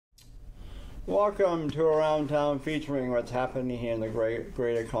Welcome to Around Town, featuring what's happening here in the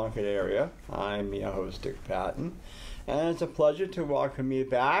greater Concord area. I'm your host, Dick Patten, and it's a pleasure to welcome you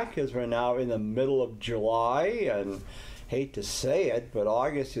back as we're now in the middle of July, and hate to say it, but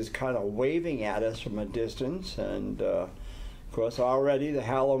August is kind of waving at us from a distance, and of course already the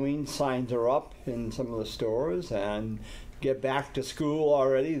Halloween signs are up in some of the stores, and get back to school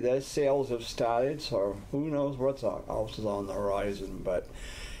already. Their sales have started, so who knows what's else is on the horizon. But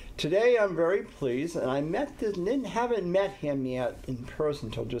today I'm very pleased, and haven't met him yet in person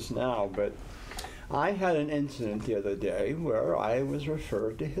till just now, but I had an incident the other day where I was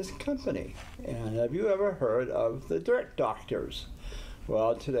referred to his company. And have you ever heard of the Dirt Doctors?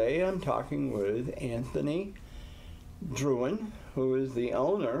 Well, today I'm talking with Anthony Drouin, who is the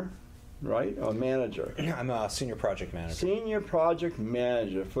owner, right, or manager? I'm a senior project manager. Senior project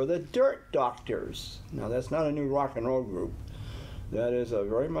manager for the Dirt Doctors. Now, that's not a new rock and roll group. That is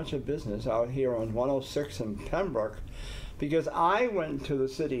very much a business out here on 106 in Pembroke, because I went to the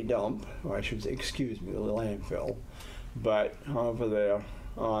city dump, or I should say, excuse me, the landfill, but over there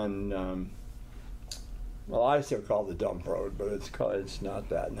on, well, I still call it the dump road, but it's not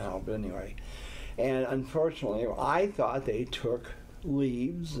that now, but anyway. And unfortunately, I thought they took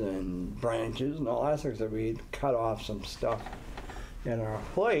leaves and branches and all that stuff, that we'd cut off some stuff in our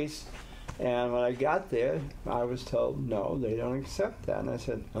place. And when I got there, I was told, no, they don't accept that. And I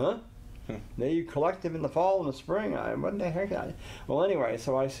said, huh? They you collect them in the fall and the spring. What the heck? Well, anyway,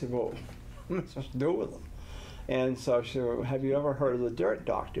 so I said, well, what am I supposed to do with them? And so she said, well, have you ever heard of the Dirt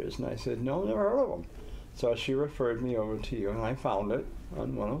Doctors? And I said, no, never heard of them. So she referred me over to you, and I found it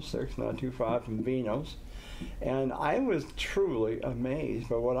on 106, not too far from Vino's. And I was truly amazed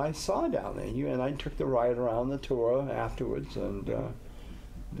by what I saw down there. And I took the ride around the tour afterwards. And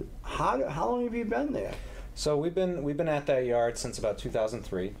how long have you been there? So we've been at that yard since about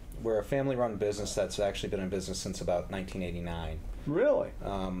 2003. We're a family-run business that's actually been in business since about 1989. Really?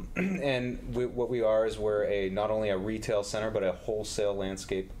 What we are is we're not only a retail center, but a wholesale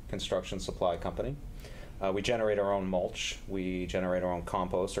landscape construction supply company. We generate our own mulch. We generate our own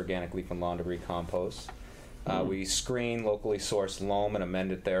compost, organic leaf and lawn debris compost. We screen locally sourced loam and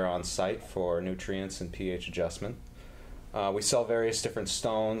amend it there on site for nutrients and pH adjustment. We sell various different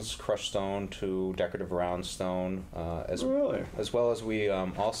stones, crushed stone to decorative round stone, as well as we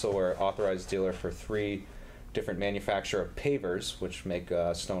also are authorized dealer for 3 different manufacturer of pavers, which make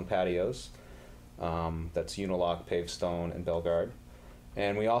stone patios. That's Unilock, Paved Stone, and Belgard.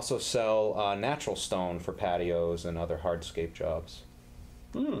 And we also sell natural stone for patios and other hardscape jobs.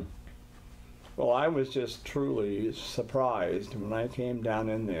 Well, I was just truly surprised when I came down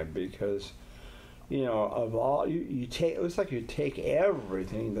in there, because, you know, of all you take, it looks like you take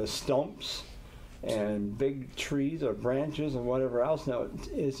everything, the stumps and big trees or branches and whatever else. Now,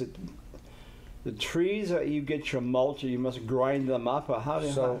 is it the trees that you get your mulch, or you must grind them up, or how do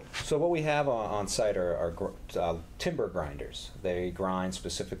you? So what we have on site are timber grinders. They grind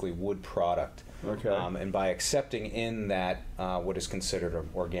specifically wood product. Okay. And by accepting in that what is considered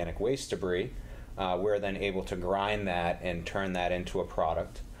organic waste debris, we're then able to grind that and turn that into a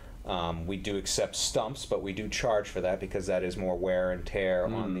product. We do accept stumps, but we do charge for that because that is more wear and tear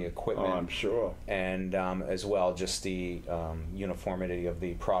on the equipment. Oh, I'm sure. And as well, just the uniformity of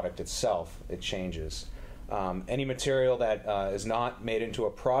the product itself, it changes. Any material that is not made into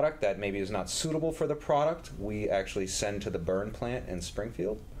a product that maybe is not suitable for the product, we actually send to the burn plant in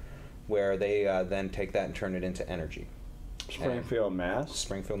Springfield, where they then take that and turn it into energy. Springfield, Mass?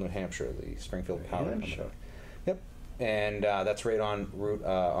 Springfield, New Hampshire, the Springfield Power Company. Yep. And that's right on route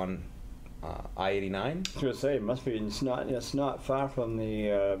on I-89. I was going to say, it must be. It's not far from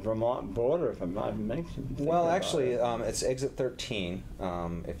the Vermont border, if I'm not mistaken. Well, actually, it's exit 13.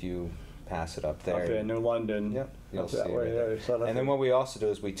 If you pass it up there. Up in New London. Yep. You'll see that way. Right. And then what we also do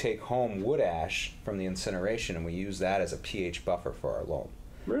is we take home wood ash from the incineration, and we use that as a pH buffer for our loam.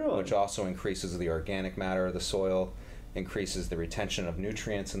 Really? Which also increases the organic matter of the soil, increases the retention of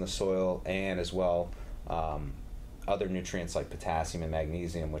nutrients in the soil, and as well other nutrients like potassium and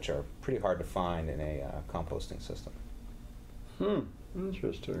magnesium, which are pretty hard to find in a composting system.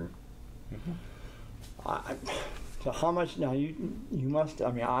 Interesting. So how much, now you must,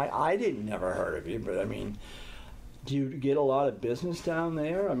 I mean, I didn't never heard of you, but I mean, do you get a lot of business down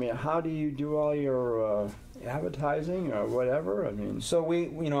there? I mean, how do you do all your advertising or whatever? I mean, so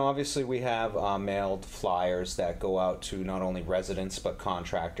we obviously we have mailed flyers that go out to not only residents but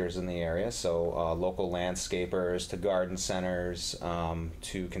contractors in the area. So local landscapers to garden centers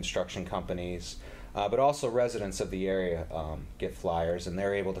to construction companies, but also residents of the area get flyers, and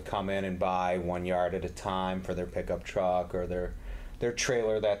they're able to come in and buy 1 yard at a time for their pickup truck or their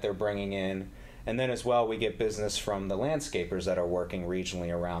trailer that they're bringing in. And then as well, we get business from the landscapers that are working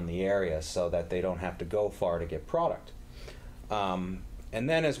regionally around the area so that they don't have to go far to get product. And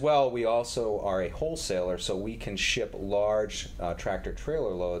then as well, we also are a wholesaler, so we can ship large tractor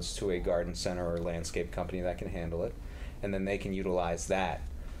trailer loads to a garden center or landscape company that can handle it, and then they can utilize that.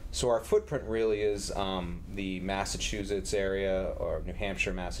 So our footprint really is the Massachusetts area, or New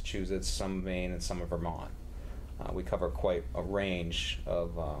Hampshire, Massachusetts, some of Maine, and some of Vermont. We cover quite a range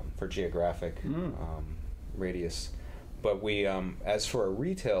of for geographic radius. But we, as for a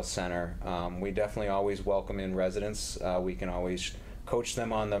retail center, we definitely always welcome in residents. We can always coach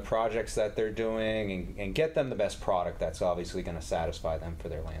them on the projects that they're doing and get them the best product that's obviously going to satisfy them for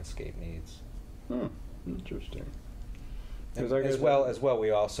their landscape needs. Interesting. And as well, we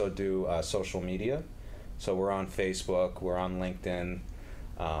also do social media. So we're on Facebook, we're on LinkedIn.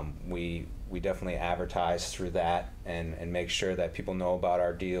 We definitely advertise through that and make sure that people know about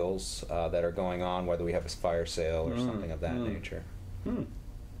our deals that are going on, whether we have a fire sale or something of that nature.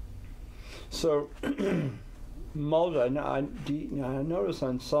 So, mulch, I notice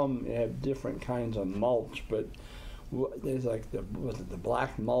on some you have different kinds of mulch, but there's like was it the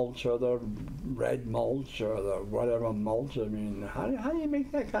black mulch or the red mulch or the whatever mulch? I mean, how do you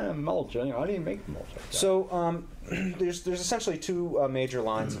make that kind of mulch? Anyway, how do you make mulch like that? So there's essentially two major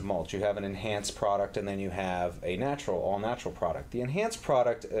lines of mulch. You have an enhanced product, and then you have a all natural product. The enhanced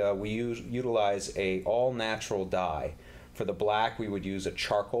product we utilize a all natural dye. For the black, we would use a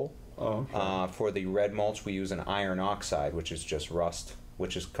charcoal. Oh, okay. For the red mulch, we use an iron oxide, which is just rust,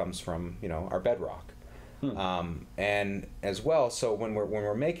 which comes from our bedrock. And as well, so when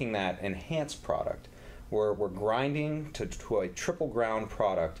we're making that enhanced product, we're grinding to a triple ground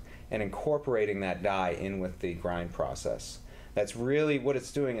product and incorporating that dye in with the grind process. That's really what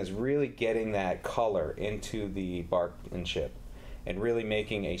it's doing, is really getting that color into the bark and chip and really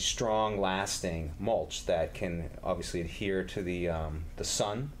making a strong, lasting mulch that can obviously adhere to the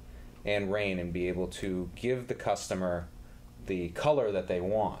sun and rain and be able to give the customer the color that they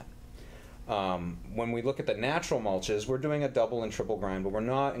want. When we look at the natural mulches, we're doing a double and triple grind, but we're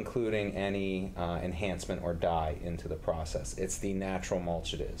not including any enhancement or dye into the process. It's the natural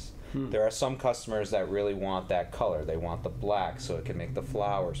mulch it is. There are some customers that really want that color. They want the black so it can make the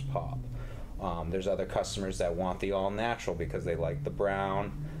flowers pop. There's other customers that want the all natural because they like the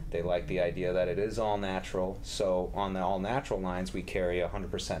brown. They like the idea that it is all natural. So on the all natural lines, we carry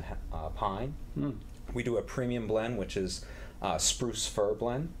 100% pine. We do a premium blend, which is spruce fir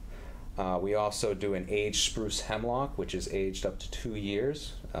blend. We also do an aged spruce hemlock, which is aged up to 2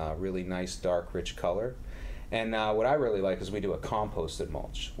 years. Really nice, dark, rich color. And what I really like is we do a composted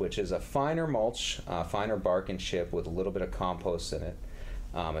mulch, which is a finer mulch, finer bark and chip with a little bit of compost in it.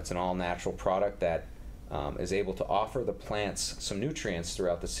 It's an all-natural product that is able to offer the plants some nutrients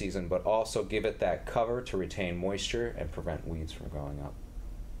throughout the season, but also give it that cover to retain moisture and prevent weeds from growing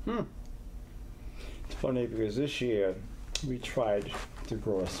up. It's funny because this year we tried to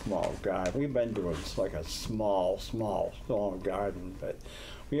grow a small garden. We've been doing like a small garden, but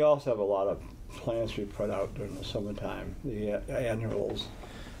we also have a lot of plants we put out during the summertime, the annuals,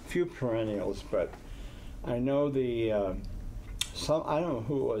 a few perennials, but I know I don't know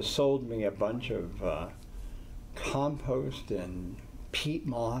who it was, sold me a bunch of compost and peat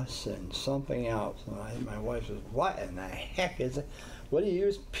moss and something else. And my wife says, "What in the heck is it? What do you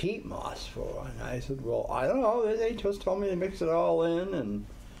use peat moss for?" And I said, "Well, I don't know. They just told me to mix it all in." And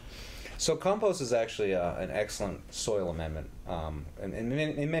so compost is actually an excellent soil amendment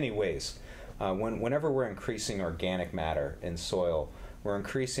in many ways. Whenever we're increasing organic matter in soil, we're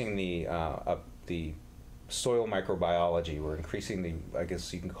increasing the soil microbiology. We're increasing I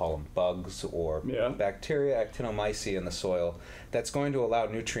guess you can call them bugs or bacteria, actinomyces in the soil. That's going to allow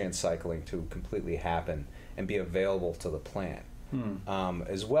nutrient cycling to completely happen and be available to the plant.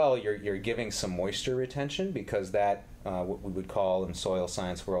 As well, you're giving some moisture retention because that, what we would call in soil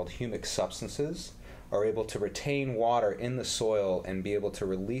science world, humic substances are able to retain water in the soil and be able to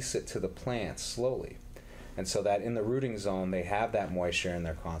release it to the plants slowly. And so that in the rooting zone, they have that moisture and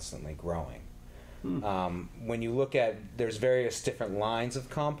they're constantly growing. When you look at, there's various different lines of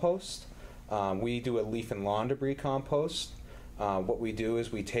compost. We do a leaf and lawn debris compost. What we do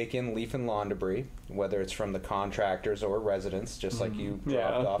is we take in leaf and lawn debris, whether it's from the contractors or residents, just like you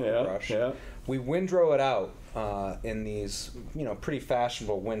dropped off the brush. We windrow it out in these, pretty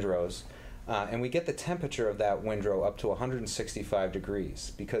fashionable windrows, and we get the temperature of that windrow up to 165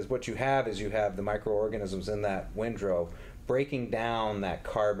 degrees. Because what you have is you have the microorganisms in that windrow breaking down that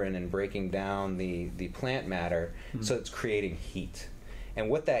carbon and breaking down the plant matter, so it's creating heat. And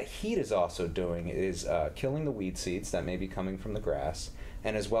what that heat is also doing is killing the weed seeds that may be coming from the grass,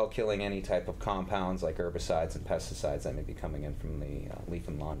 and as well killing any type of compounds like herbicides and pesticides that may be coming in from the leaf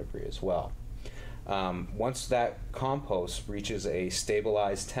and lawn debris as well. Once that compost reaches a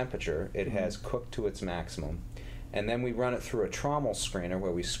stabilized temperature, it has cooked to its maximum, and then we run it through a trommel screener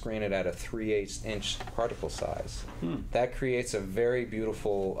where we screen it at a 3/8 inch particle size. That creates a very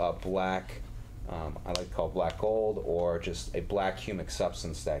beautiful black, I like to call black gold, or just a black humic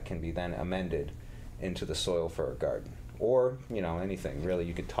substance that can be then amended into the soil for a garden. Or, anything really.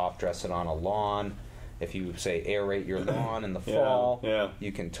 You could top dress it on a lawn. If you, say, aerate your lawn in the fall,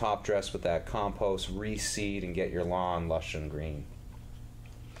 you can top dress with that compost, reseed, and get your lawn lush and green.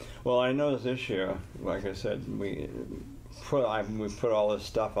 Well, I noticed this year, like I said, we put all this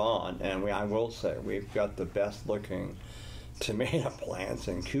stuff on, and I will say we've got the best looking tomato plants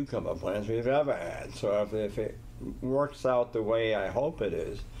and cucumber plants we've ever had. So if it works out the way I hope it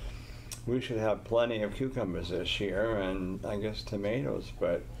is, we should have plenty of cucumbers this year, and I guess tomatoes.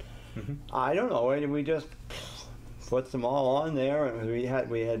 But I don't know. We just put them all on there, and we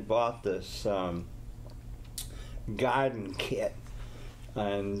had bought this garden kit,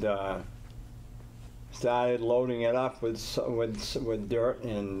 and started loading it up with dirt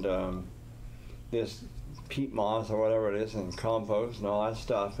and this peat moss or whatever it is, and compost and all that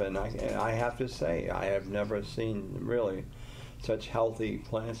stuff. And I have to say, I have never seen really such healthy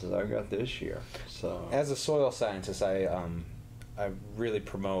plants as I've got this year. So, as a soil scientist, I really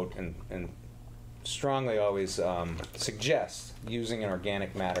promote and strongly always suggest using an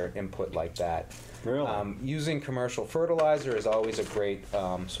organic matter input like that. Really? Using commercial fertilizer is always a great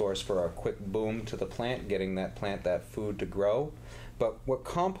source for a quick boom to the plant, getting that plant that food to grow. But what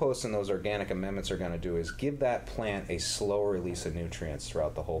compost and those organic amendments are going to do is give that plant a slow release of nutrients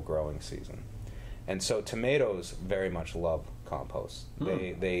throughout the whole growing season. And so tomatoes very much love compost.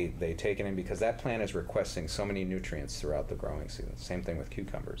 They take it in because that plant is requesting so many nutrients throughout the growing season. Same thing with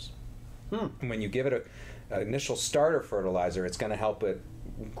cucumbers. And when you give it an initial starter fertilizer, it's going to help it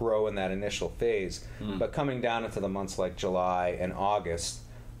grow in that initial phase. But coming down into the months like July and August,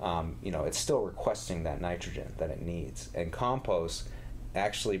 it's still requesting that nitrogen that it needs. And compost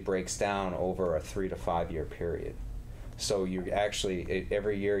actually breaks down over a 3 to 5 year period. So you actually,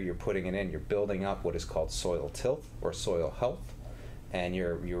 every year you're putting it in, you're building up what is called soil tilth or soil health, and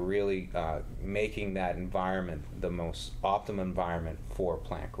you're really making that environment the most optimum environment for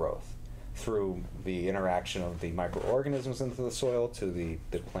plant growth through the interaction of the microorganisms into the soil to the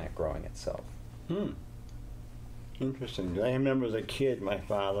plant growing itself. Interesting. I remember as a kid, my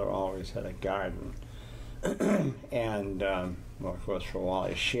father always had a garden, and well, of course, for a while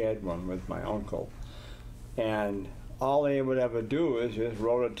I shared one with my uncle, and all they would ever do is just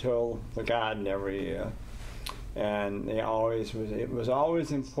rototill the garden every year, and it was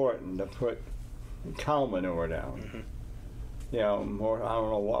always important to put cow manure down. I don't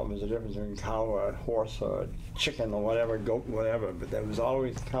know what was the difference between cow or a horse or a chicken or whatever, goat, whatever, but there was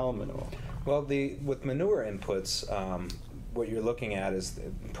always cow manure. Well, with manure inputs, what you're looking at is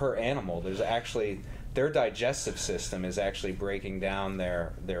per animal, there's actually, their digestive system is actually breaking down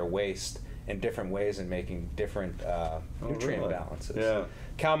their waste in different ways and making different nutrient balances. Yeah.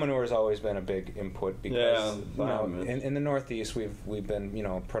 Cow manure has always been a big input because in the Northeast we've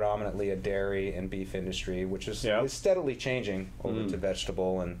been predominantly a dairy and beef industry, which is steadily changing over to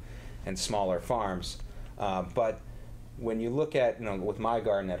vegetable and smaller farms. But when you look at with my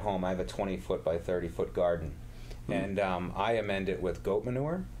garden at home, I have a 20-foot by 30-foot garden, and I amend it with goat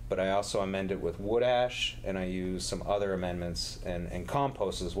manure. But I also amend it with wood ash, and I use some other amendments and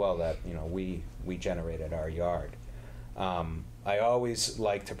compost as well that we generate at our yard. I always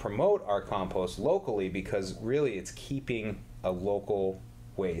like to promote our compost locally because really it's keeping a local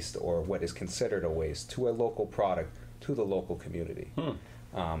waste or what is considered a waste to a local product to the local community.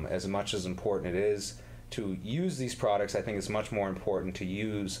 As much as important it is to use these products, I think it's much more important to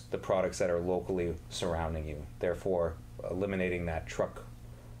use the products that are locally surrounding you. Therefore, eliminating that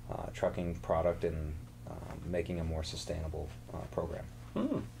trucking product and making a more sustainable program.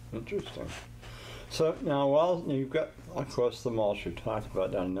 Interesting. So now, while you've got, of course, the mulch you talked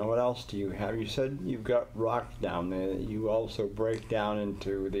about down there, what else do you have? You said you've got rocks down there that you also break down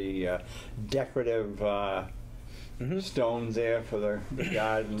into the decorative stones there for the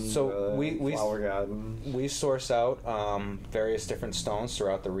gardens, so flower gardens. We source out various different stones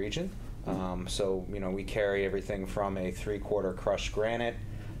throughout the region. So we carry everything from a 3/4 crushed granite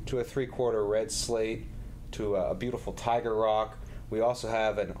to a 3/4 red slate to a beautiful tiger rock. We also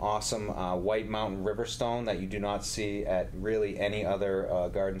have an awesome White Mountain River stone that you do not see at really any other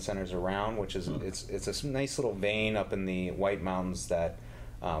garden centers around, which is it's a nice little vein up in the White Mountains that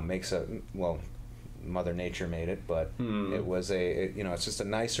makes Mother Nature made it, but it was it's just a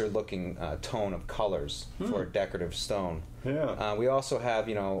nicer looking tone of colors for a decorative stone. Yeah. We also have,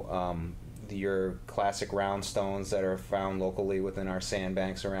 your classic round stones that are found locally within our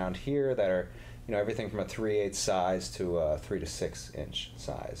sandbanks around here that are, everything from a 3/8 size to a 3 to 6 inch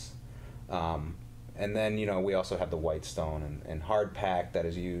size. And then, we also have the white stone and hard pack that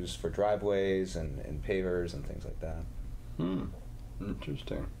is used for driveways and pavers and things like that.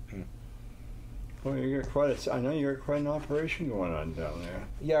 Interesting. Well, I know you got quite an operation going on down there.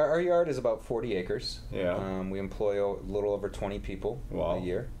 Yeah, our yard is about 40 acres. Yeah. We employ a little over 20 people Wow. a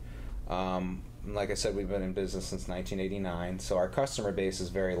year. Like I said, we've been in business since 1989, so our customer base is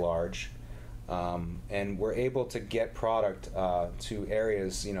very large. And we're able to get product to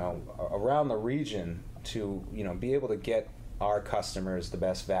areas, around the region to, be able to get our customers the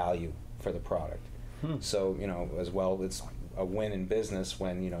best value for the product. So, as well, it's a win in business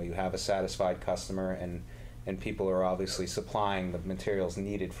when, you have a satisfied customer and people are obviously supplying the materials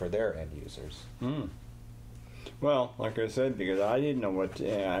needed for their end users. Well, like I said, because I didn't know of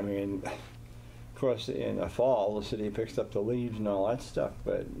course, in the fall, the city picks up the leaves and all that stuff,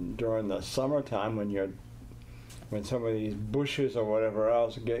 but during the summertime when some of these bushes or whatever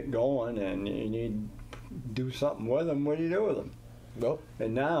else get going and you need to do something with them, what do you do with them? Well,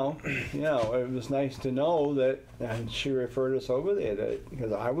 and now, it was nice to know that, and she referred us over there,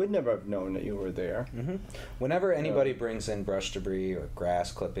 because I would never have known that you were there. Whenever anybody brings in brush debris or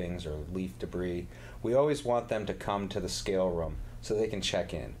grass clippings or leaf debris, we always want them to come to the scale room so they can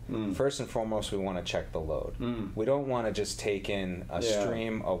check in. First and foremost, we want to check the load. We don't want to just take in a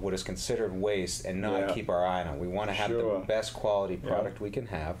stream of what is considered waste and not keep our eye on it. We want to have the best quality product we can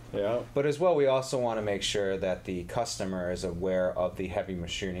have. But as well, we also want to make sure that the customer is aware of the heavy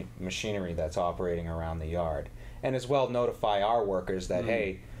machinery that's operating around the yard. And as well, notify our workers that,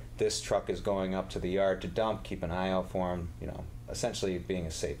 hey, this truck is going up to the yard to dump, keep an eye out for them, essentially being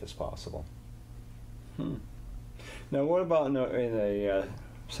as safe as possible. Now, what about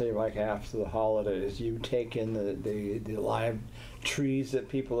say like after the holidays, you take in the live trees that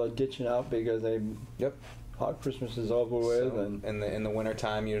people are ditching out because Christmas is over with, So, and in the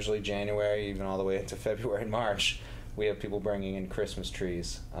wintertime, usually January, even all the way into February and March, we have people bringing in Christmas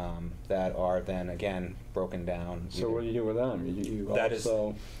trees that are then again broken down. So what do you do with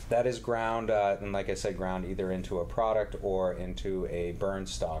them? That is ground, and like I said, ground either into a product or into a burn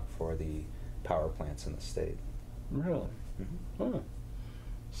stock for the power plants in the state. Really? Huh.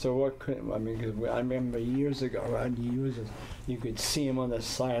 So what because I remember years ago, around you could see them on the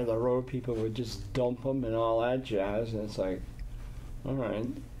side of the road. People would just dump them and all that jazz, and it's like, all right.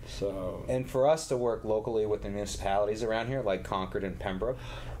 So. And for us to work locally with the municipalities around here, like Concord and Pembroke,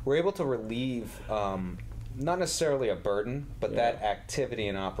 we're able to relieve not necessarily a burden, but that activity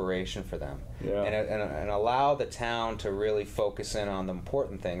and operation for them, and allow the town to really focus in on the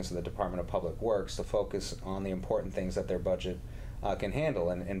important things, the Department of Public Works to focus on the important things that their budget can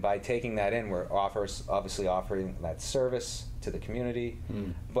handle. And by taking that in, we're obviously offering that service to the community.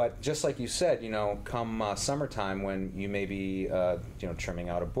 But just like you said, come summertime when you may be trimming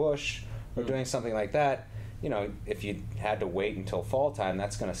out a bush or doing something like that, if you had to wait until fall time,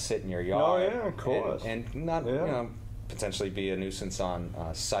 that's going to sit in your yard. Oh yeah, of course. And not potentially be a nuisance on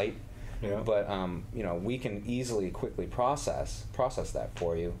site. But we can quickly process that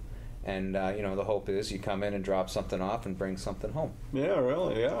for you. And the hope is you come in and drop something off and bring something home. Yeah,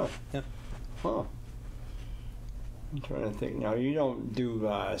 really, yeah. Huh. I'm trying to think. Now, you don't do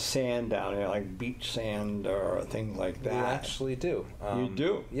sand down here, like beach sand or things like that. We actually do. You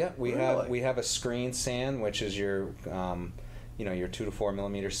do? Yeah, we Really? have a screen sand, which is your 2 to 4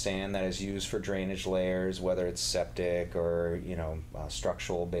 millimeter sand that is used for drainage layers, whether it's septic or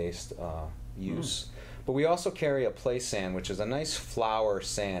structural based use. But we also carry a play sand, which is a nice flour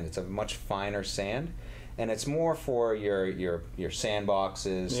sand. It's a much finer sand, and it's more for your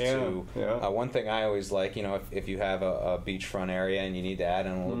sandboxes. One thing I always like, if you have a beachfront area and you need to add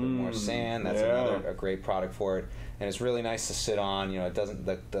in a little bit more sand, that's a great product for it. And it's really nice to sit on. It doesn't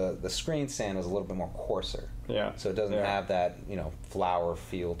the screen sand is a little bit more coarser. So it doesn't have that flour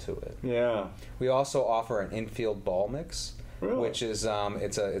feel to it. We also offer an infield ball mix. Really? Which is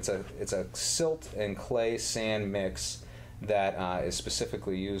it's a silt and clay sand mix that is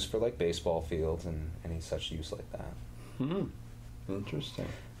specifically used for like baseball fields and any such use like that. Interesting.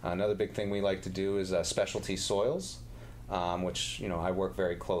 Another big thing we like to do is specialty soils, which I work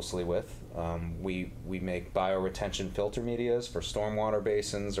very closely with. We make bioretention filter medias for stormwater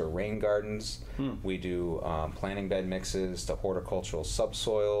basins or rain gardens. We do planting bed mixes to horticultural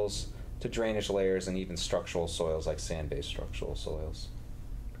subsoils, to drainage layers, and even structural soils like sand-based structural soils.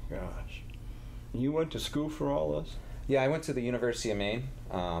 Gosh. You went to school for all this? Yeah, I went to the University of Maine.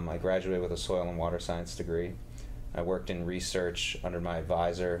 I graduated with a soil and water science degree. I worked in research under my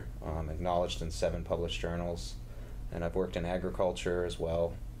advisor, acknowledged in 7 published journals, and I've worked in agriculture as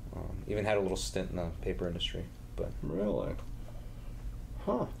well. Even had a little stint in the paper industry. But Really?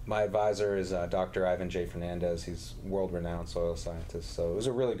 Huh. my advisor is Dr. Ivan J. Fernandez. He's world-renowned soil scientist, so it was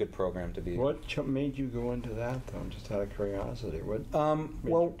a really good program to be. What made you go into that, though? Just out of curiosity. What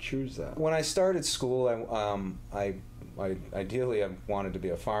made Well, you choose that? when I started school, I ideally I wanted to be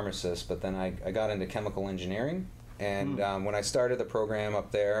a pharmacist, but then I got into chemical engineering, and when I started the program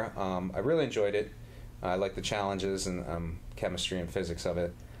up there, I really enjoyed it. I liked the challenges and chemistry and physics of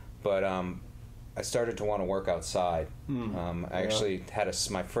it, but I started to want to work outside. I actually had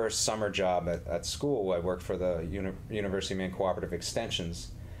my first summer job at school. I worked for the University of Maine Cooperative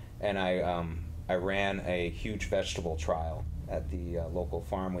Extensions, and I ran a huge vegetable trial at the local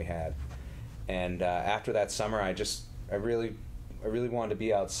farm we had. And after that summer, I really wanted to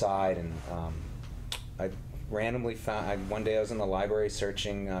be outside, and I randomly found. One day I was in the library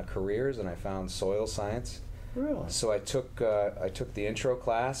searching careers, and I found soil science. Really? So I took the intro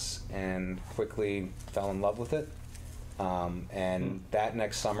class and quickly fell in love with it. And that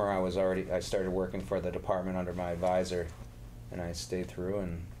next summer, I started working for the department under my advisor, and I stayed through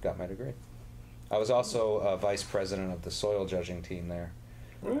and got my degree. I was also vice president of the soil judging team there.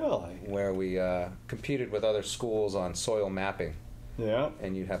 Really? Where we competed with other schools on soil mapping. Yeah.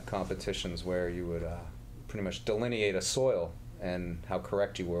 And you'd have competitions where you would pretty much delineate a soil, and how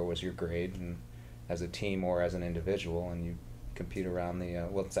correct you were was your grade, and as a team or as an individual, and you compete around the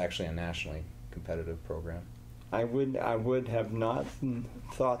well, it's actually a nationally competitive program. I would have not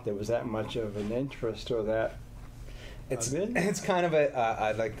thought there was that much of an interest or that. It's kind of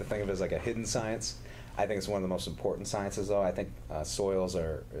I like to think of it as like a hidden science. I think it's one of the most important sciences, though. I think soils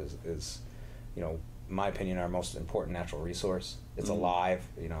is in my opinion, our most important natural resource. It's alive.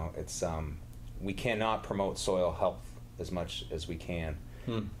 It's we cannot promote soil health as much as we can.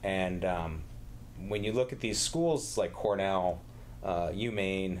 And when you look at these schools like Cornell,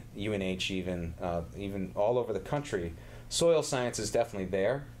 UMaine, UNH, even all over the country, soil science is definitely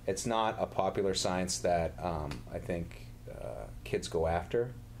there. It's not a popular science that I think kids go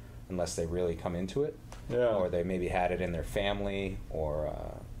after unless they really come into it, or they maybe had it in their family, or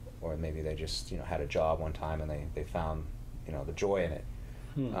maybe they just had a job one time and they found the joy in it.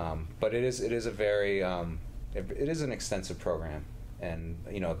 But it is a very it is an extensive program. And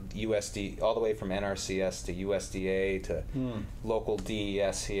USD, all the way from NRCS to USDA to local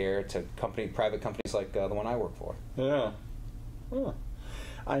DES here to private companies like the one I work for. Yeah. Huh.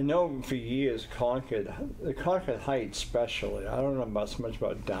 I know for years the Concord Heights especially, I don't know so much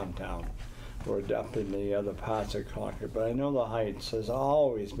about downtown or up in the other parts of Concord, but I know the Heights has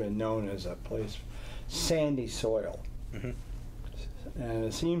always been known as a place, sandy soil. And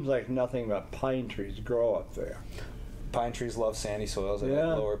it seems like nothing but pine trees grow up there. Pine trees love sandy soils. They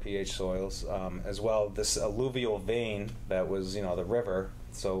like lower pH soils. As well, this alluvial vein that was, the river,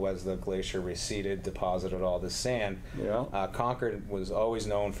 so as the glacier receded, deposited all this sand. Concord was always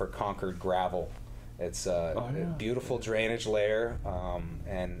known for Concord gravel. It's a beautiful drainage layer,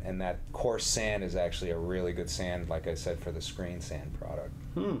 and that coarse sand is actually a really good sand, like I said, for the screen sand product.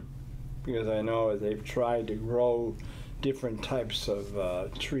 Because I know they've tried to grow different types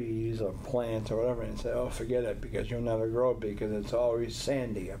of trees or plants or whatever, and say, oh, forget it, because you'll never grow because it's always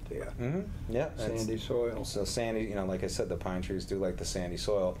sandy up there. Sandy soil. So sandy, like I said, the pine trees do like the sandy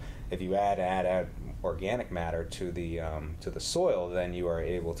soil. If you add organic matter to the soil, then you are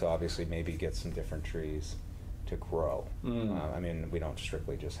able to obviously maybe get some different trees to grow. I mean, we don't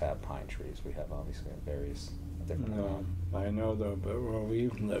strictly just have pine trees. We have obviously various different. I know though, but when we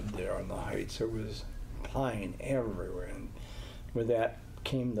lived there on the Heights, it was pine everywhere, and with that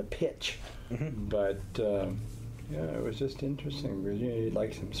came the pitch. But it was just interesting because you'd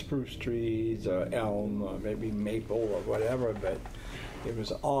like some spruce trees or elm or maybe maple or whatever, but it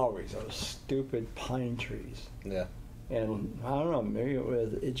was always those stupid pine trees. And I don't know, maybe it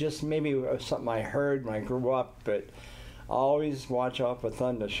was something I heard when I grew up, but always watch out for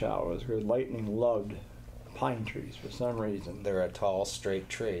thunder showers because lightning loved pine trees for some reason. They're a tall, straight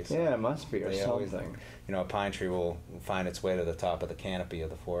tree. So it must be, or something. A pine tree will find its way to the top of the canopy of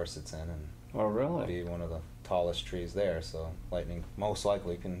the forest it's in, and be one of the tallest trees there. So lightning most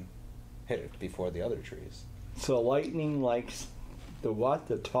likely can hit it before the other trees. So lightning likes the what?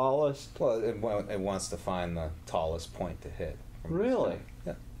 The tallest? Well, it wants to find the tallest point to hit. Really?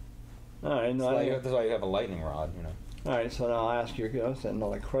 Yeah. I know. That's why you have a lightning rod. All right, so now I'll ask you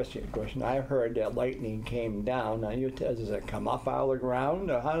another question. I heard that lightning came down. Now, does it come up out of the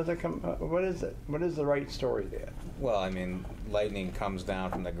ground, or how does it come? What is it? What is the right story there? Well, I mean, lightning comes down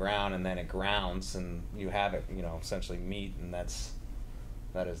from the ground and then it grounds, and you have it, essentially meet, and that is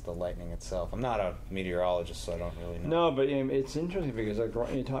the lightning itself. I'm not a meteorologist, so I don't really know. No, but it's interesting because you're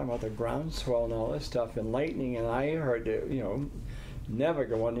talking about the groundswell and all this stuff, and lightning, and I heard that, never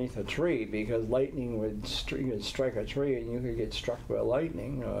go underneath a tree because lightning would strike a tree and you could get struck by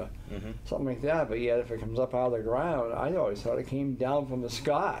lightning or something like that. But yet, if it comes up out of the ground, I always thought it came down from the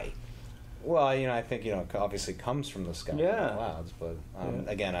sky. Well, I think, it obviously comes from the sky, from the clouds, but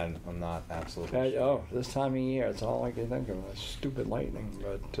again, I'm not absolutely sure. Oh, this time of year, it's all I can think of, stupid lightning.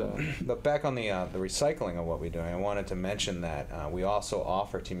 But back on the recycling of what we're doing, I wanted to mention that we also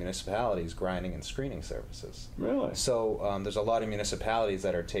offer to municipalities grinding and screening services. Really? So there's a lot of municipalities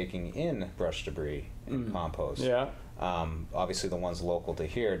that are taking in brush debris and compost. Yeah. Obviously, the ones local to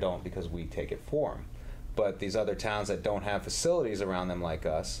here don't because we take it for them. But these other towns that don't have facilities around them like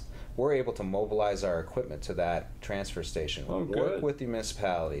us, we're able to mobilize our equipment to that transfer station, work with the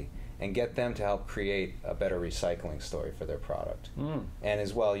municipality, and get them to help create a better recycling story for their product. And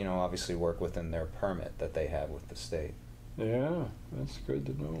as well, obviously work within their permit that they have with the state. Yeah, that's good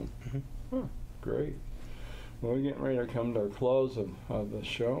to know. Great. Well, we're getting ready to come to a close of the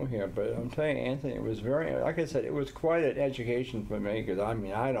show here, but I'm telling you, Anthony, it was very, like I said, it was quite an education for me because, I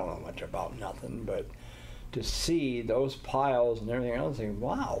don't know much about nothing, but to see those piles and everything else, I think,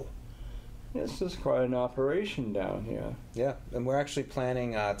 wow. This is quite an operation down here. Yeah, and we're actually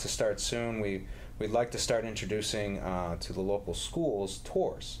planning to start soon. We'd like to start introducing to the local schools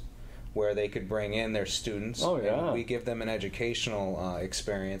tours where they could bring in their students. Oh, yeah. And we give them an educational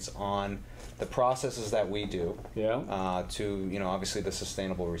experience on the processes that we do to, obviously the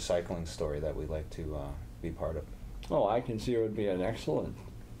sustainable recycling story that we'd like to be part of. Oh, I can see it would be an excellent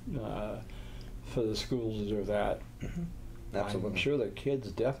for the schools to do that. Absolutely. I'm sure the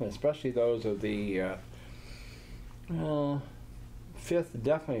kids definitely, especially those of the fifth,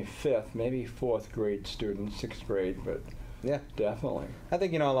 maybe fourth grade students, sixth grade, but yeah, definitely. I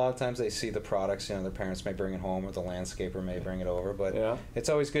think, a lot of times they see the products, their parents may bring it home or the landscaper may bring it over, but it's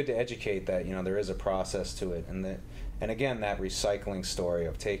always good to educate that, there is a process to it, and again, that recycling story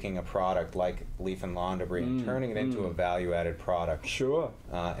of taking a product like leaf and lawn debris and turning it into a value-added product. Sure.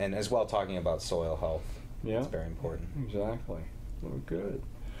 And as well talking about soil health. Yeah. It's very important. Exactly. Well, good.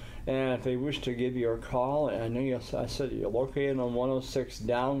 And if they wish to give you a call, I know I said you're located on 106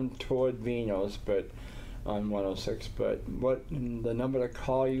 down toward Vino's, but on 106, but what the number to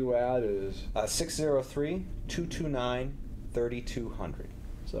call you at is? 603-229-3200.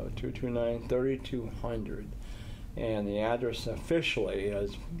 So 229-3200. And the address officially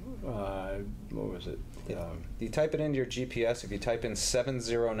is, what was it? You type it into your GPS. If you type in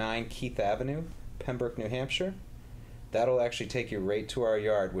 709 Keith Avenue, Pembroke, New Hampshire, that'll actually take you right to our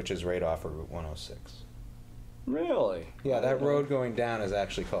yard, which is right off of Route 106. Really? Yeah, that road going down is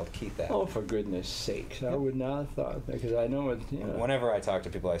actually called Keith Avenue. Oh, for goodness sakes. I would not have thought that, because I know it, Whenever I talk to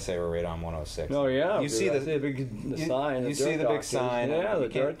people, I say we're right on 106. Oh, yeah. You see the sign. You see the big sign. Yeah, the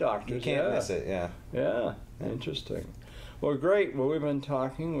dirt doctors. You can't miss it, yeah. Yeah, interesting. Well, great. Well, we've been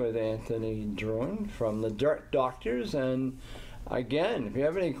talking with Anthony Drouin from the Dirt Doctors, and again, if you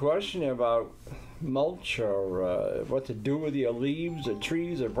have any question about mulch or what to do with your leaves or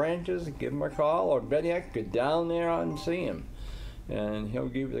trees or branches, give him a call, or better yet, go down there and see him, and he'll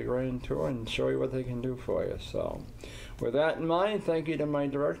give you the grand tour and show you what they can do for you. So with that in mind, thank you to my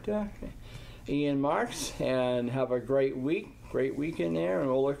director, Ian Marx, and have a great weekend there,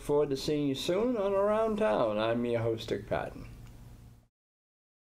 and we'll look forward to seeing you soon on Around Town. I'm your host, Dick Patten.